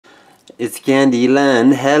It's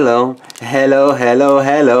Candyland, hello, hello, hello,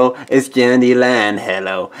 hello. It's Candyland,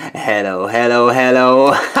 hello, hello, hello,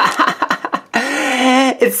 hello.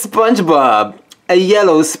 It's SpongeBob, a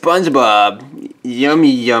yellow SpongeBob. Yummy,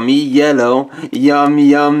 yummy, yellow, yum,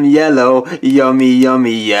 yum, yellow, yummy,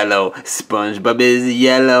 yummy, yellow. SpongeBob is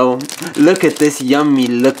yellow. Look at this yummy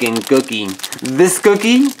looking cookie. This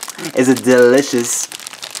cookie is a delicious,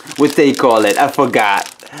 what they call it, I forgot.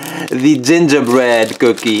 The gingerbread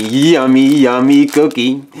cookie, yummy, yummy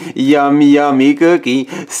cookie, yummy, yummy cookie,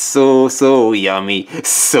 so, so yummy,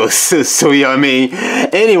 so, so, so yummy.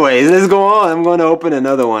 Anyways, let's go on. I'm going to open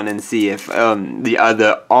another one and see if the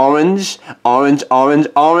other orange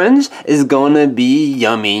is going to be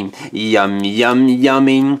yummy, yum, yum,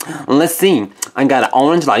 yummy. Let's see. I got an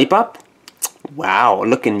orange lollipop. Wow,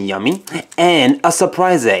 looking yummy. And a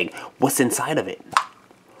surprise egg. What's inside of it?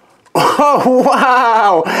 Oh,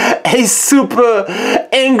 wow! A super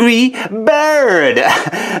angry bird!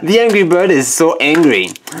 The angry bird is so angry.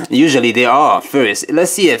 Usually they are first.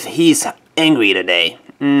 Let's see if he's angry today.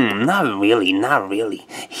 Not really, not really.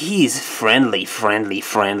 He's friendly, friendly,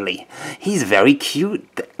 friendly. He's very cute.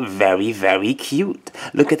 Very, very cute.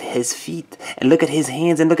 Look at his feet, and look at his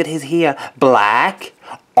hands, and look at his hair. Black,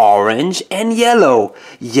 orange, and yellow.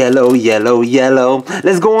 Yellow, yellow, yellow.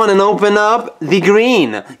 Let's go on and open up the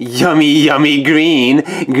green. Yummy, yummy green.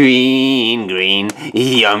 Green, green.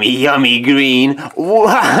 Yummy, yummy green.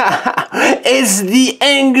 Wow! It's the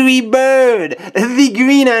angry bird. The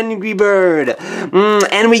green angry bird.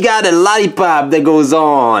 And we got a lollipop that goes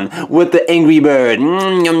on with the angry bird.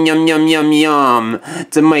 Yum, yum, yum, yum, yum.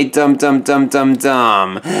 To my tum, tum, tum, tum,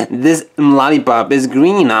 tum. This lollipop is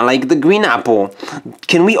green. I like the green apple.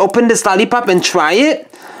 Can we open this lollipop and try it?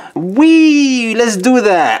 Let's do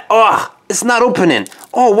that. Oh, it's not opening.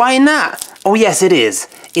 Oh, why not? Oh, yes, it is.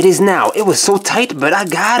 It is now. It was so tight, but I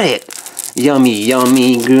got it. Yummy,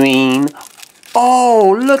 yummy green.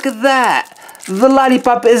 Oh, look at that. The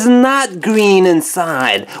lollipop is not green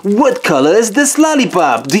inside. What color is this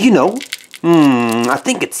lollipop? Do you know? I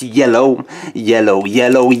think it's yellow. Yellow,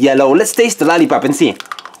 yellow, yellow. Let's taste the lollipop and see.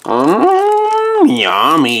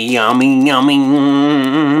 Yummy, yummy, yummy.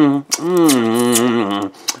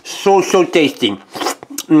 So, so tasty.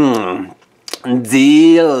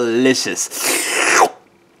 Delicious.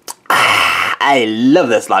 I love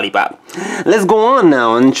this lollipop. Let's go on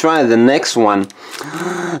now and try the next one.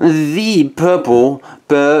 The purple.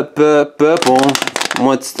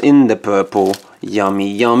 What's in the purple? Yummy,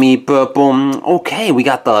 yummy purple. Okay, we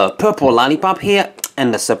got the purple lollipop here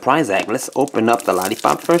and the surprise egg. Let's open up the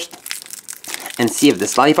lollipop first and see if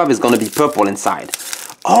this lollipop is going to be purple inside.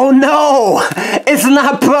 Oh no! It's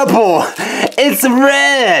not purple! It's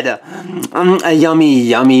red! A yummy,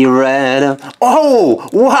 yummy red. Oh!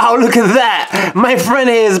 Wow, look at that! My friend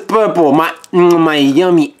here is purple. My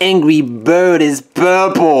yummy angry bird is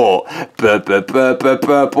purple.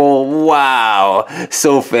 Purple. Wow!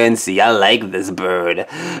 So fancy. I like this bird.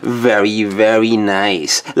 Very, very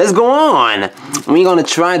nice. Let's go on. We're gonna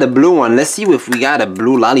try the blue one. Let's see if we got a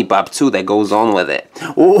blue lollipop too that goes on with it.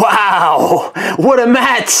 Wow! What a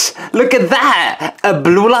match! Look at that! A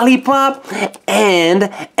blue lollipop and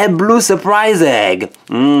a blue surprise egg.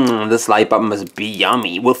 This lollipop must be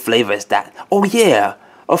yummy. What flavor is that? Oh yeah,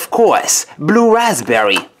 of course, blue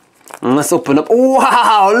raspberry. Let's open up.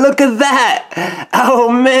 Wow, look at that!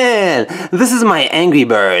 Oh man, this is my angry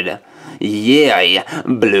bird. Yeah,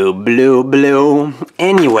 blue, blue, blue.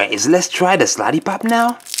 Anyways, let's try this lollipop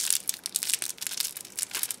now.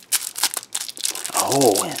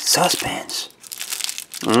 Oh, suspense.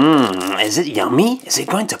 Is it yummy? Is it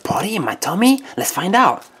going to party in my tummy? Let's find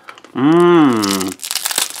out.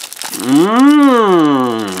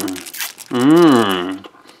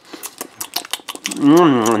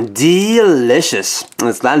 Delicious.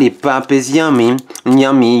 This lollipop is yummy.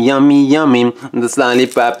 Yummy, yummy, yummy. This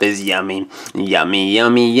lollipop is yummy. Yummy,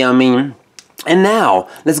 yummy, yummy. And now,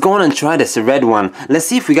 let's go on and try this red one. Let's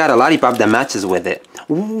see if we got a lollipop that matches with it.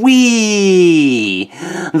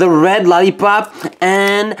 The red lollipop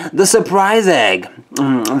and the surprise egg.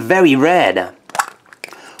 Very red.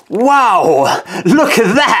 Wow! Look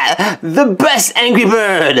at that! The best angry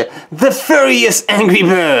bird! The furriest angry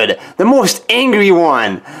bird! The most angry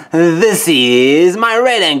one! This is my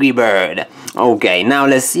red angry bird. Okay, now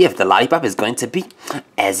let's see if the lollipop is going to be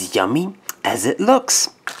as yummy as it looks.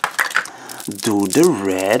 Do the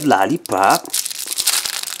red lollipop.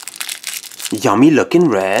 Yummy looking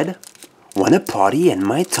red. Wanna party in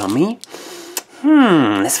my tummy?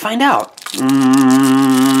 Let's find out.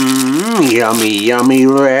 Yummy, yummy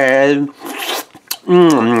red.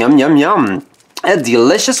 Yum, yum, yum. A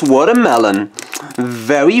delicious watermelon.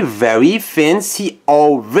 Very, very fancy,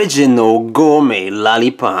 original gourmet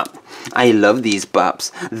lollipop. I love these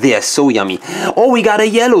pops. They're so yummy. Oh, we got a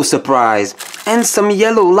yellow surprise. And some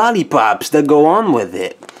yellow lollipops that go on with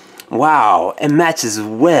it. Wow, it matches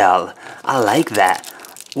well. I like that.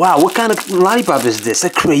 Wow, what kind of lollipop is this? A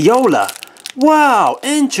Crayola. Wow,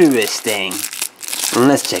 interesting.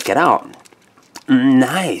 Let's check it out.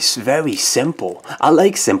 Nice, very simple. I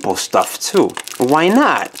like simple stuff too. Why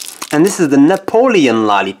not? And this is the Napoleon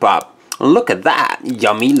lollipop. Look at that,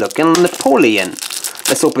 yummy looking Napoleon.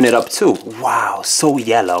 Let's open it up too. Wow, so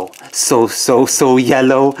yellow. So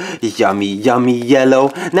yellow. Yummy, yummy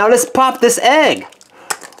yellow. Now let's pop this egg.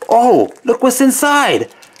 Oh, look what's inside.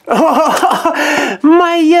 Oh,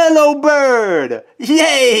 my yellow bird!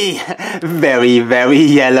 Yay! Very, very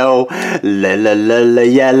yellow. La la la la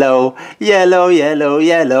yellow. Yellow, yellow,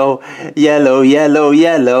 yellow. Yellow, yellow,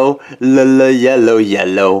 yellow. La la yellow,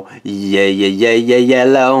 yellow. Yeah, yeah, yeah, yeah,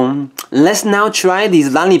 yellow. Let's now try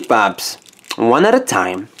these lollipops. One at a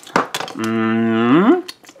time. And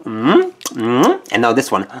now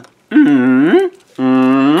this one.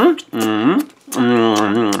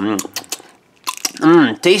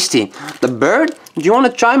 Tasty. The bird, do you want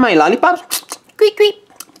to try my lollipops? Quick, quick,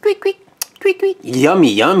 quick, quick, quick, quick.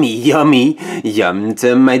 Yummy, yummy, yummy. Yum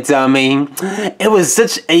to my tummy. It was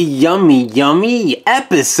such a yummy, yummy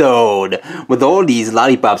episode with all these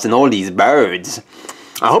lollipops and all these birds.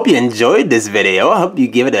 I hope you enjoyed this video. I hope you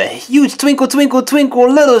give it a huge twinkle, twinkle, twinkle,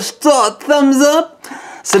 little star thumbs up.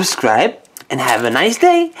 Subscribe and have a nice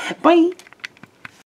day. Bye.